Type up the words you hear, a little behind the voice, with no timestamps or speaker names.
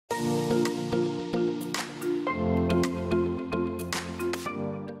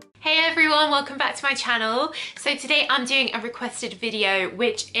Hey everyone, welcome back to my channel. So today I'm doing a requested video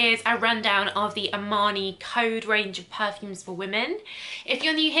which is a rundown of the ARMANI Code range of perfumes for women. If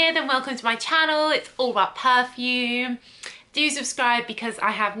you're new here, then welcome to my channel. It's all about perfume. Do subscribe because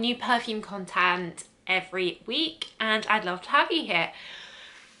I have new perfume content every week and I'd love to have you here.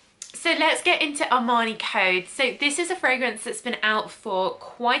 So let's get into ARMANI Code. So this is a fragrance that's been out for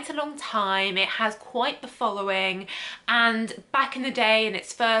quite a long time. It has quite the following, and back in the day, in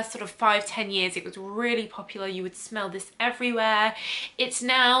its first sort of 5-10 years, it was really popular. You would smell this everywhere. It's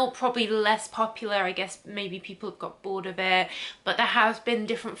now probably less popular. I guess maybe people have got bored of it, but there have been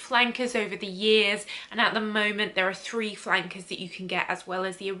different flankers over the years, and at the moment there are 3 flankers that you can get as well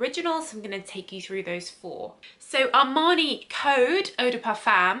as the original, so I'm going to take you through those 4. So ARMANI Code Eau de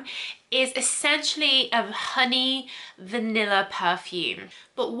Parfum is essentially a honey vanilla perfume,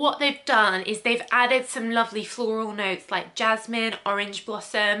 but what they've done is they've added some lovely floral notes like jasmine, orange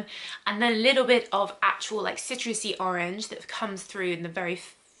blossom, and then a little bit of actual like citrusy orange that comes through in the very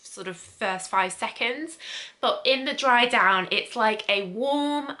sort of first 5 seconds. But in the dry down, it's like a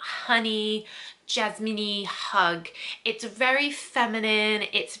warm honey jasmine-y hug. It's very feminine,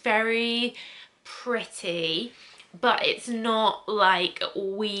 it's very pretty, but it's not like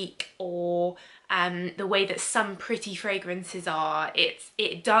weak or the way that some pretty fragrances are.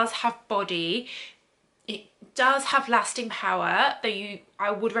 It does have body, it does have lasting power, though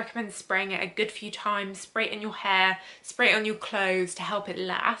I would recommend spraying it a good few times. Spray it in your hair, spray it on your clothes to help it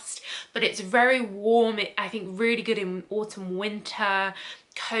last. But it's very warm, I think really good in autumn, winter,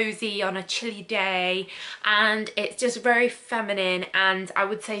 cozy on a chilly day, and it's just very feminine and I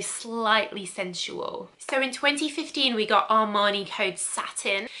would say slightly sensual. So in 2015 we got ARMANI Code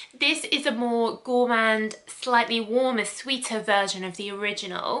Satin. This is a more gourmand, slightly warmer, sweeter version of the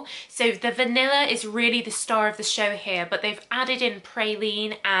original. So the vanilla is really the star of the show here, but they've added in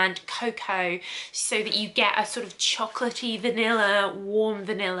praline and cocoa so that you get a sort of chocolatey vanilla, warm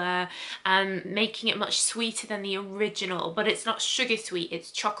vanilla, making it much sweeter than the original, but it's not sugar sweet,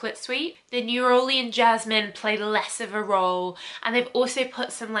 it's chocolate sweet. The neroli and jasmine play less of a role, and they've also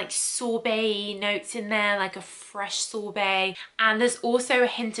put some like sorbet notes in there, like a fresh sorbet, and there's also a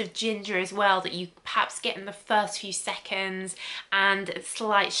hint of ginger as well that you perhaps get in the first few seconds, and a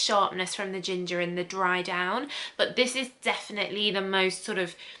slight sharpness from the ginger in the dry down. But this is definitely the most sort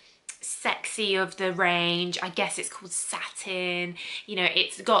of sexy of the range. I guess it's called satin, you know,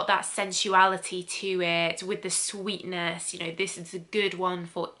 it's got that sensuality to it with the sweetness. You know, this is a good one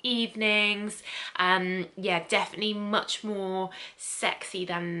for evenings. Yeah, definitely much more sexy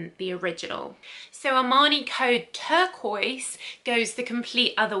than the original. So ARMANI Code Turquoise goes the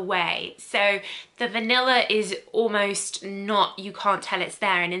complete other way. So the vanilla is almost not, you can't tell it's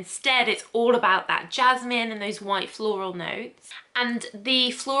there, and instead it's all about that jasmine and those white floral notes. And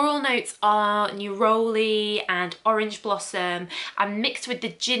the floral notes are neroli and orange blossom, and mixed with the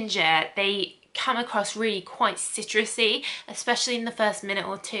ginger, they come across really quite citrusy, especially in the first minute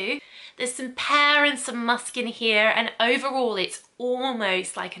or 2. There's some pear and some musk in here, and overall it's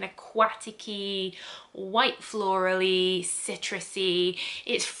almost like an aquatic-y, white florally, citrusy.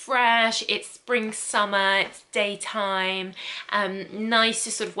 It's fresh, it's spring, summer, it's daytime. Nice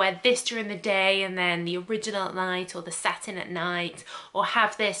to sort of wear this during the day and then the original at night, or the satin at night, or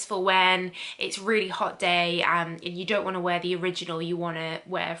have this for when it's really hot day and you don't want to wear the original, you want to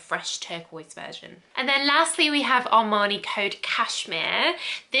wear a fresh turquoise version. And then lastly we have ARMANI Code Cashmere.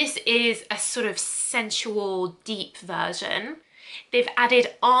 This is a sort of sensual, deep version. They've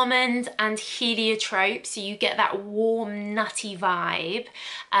added almond and heliotrope, so you get that warm, nutty vibe.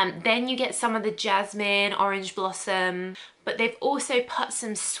 Then you get some of the jasmine, orange blossom, but they've also put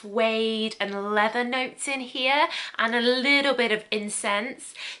some suede and leather notes in here and a little bit of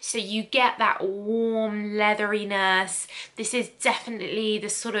incense, so you get that warm leatheriness. This is definitely the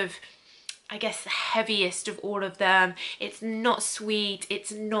sort of, I guess, the heaviest of all of them. It's not sweet,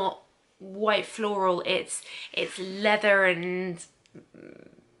 it's not white floral, it's leather and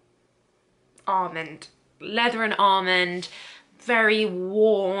almond. Leather and almond, very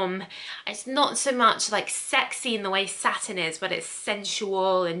warm. It's not so much like sexy in the way satin is, but it's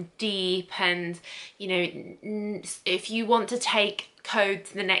sensual and deep, and you know, if you want to take Code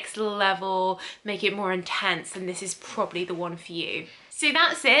to the next level, make it more intense, then this is probably the one for you. So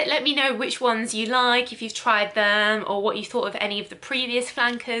that's it. Let me know which ones you like, if you've tried them, or what you thought of any of the previous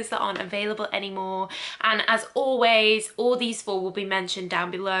flankers that aren't available anymore. And as always, all these 4 will be mentioned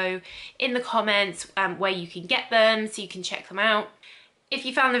down below in the comments where you can get them, so you can check them out. If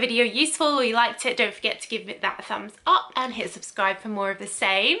you found the video useful or you liked it, don't forget to give it that thumbs up and hit subscribe for more of the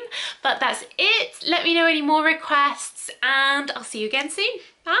same. But that's it. Let me know any more requests and I'll see you again soon.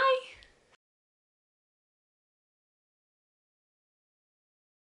 Bye.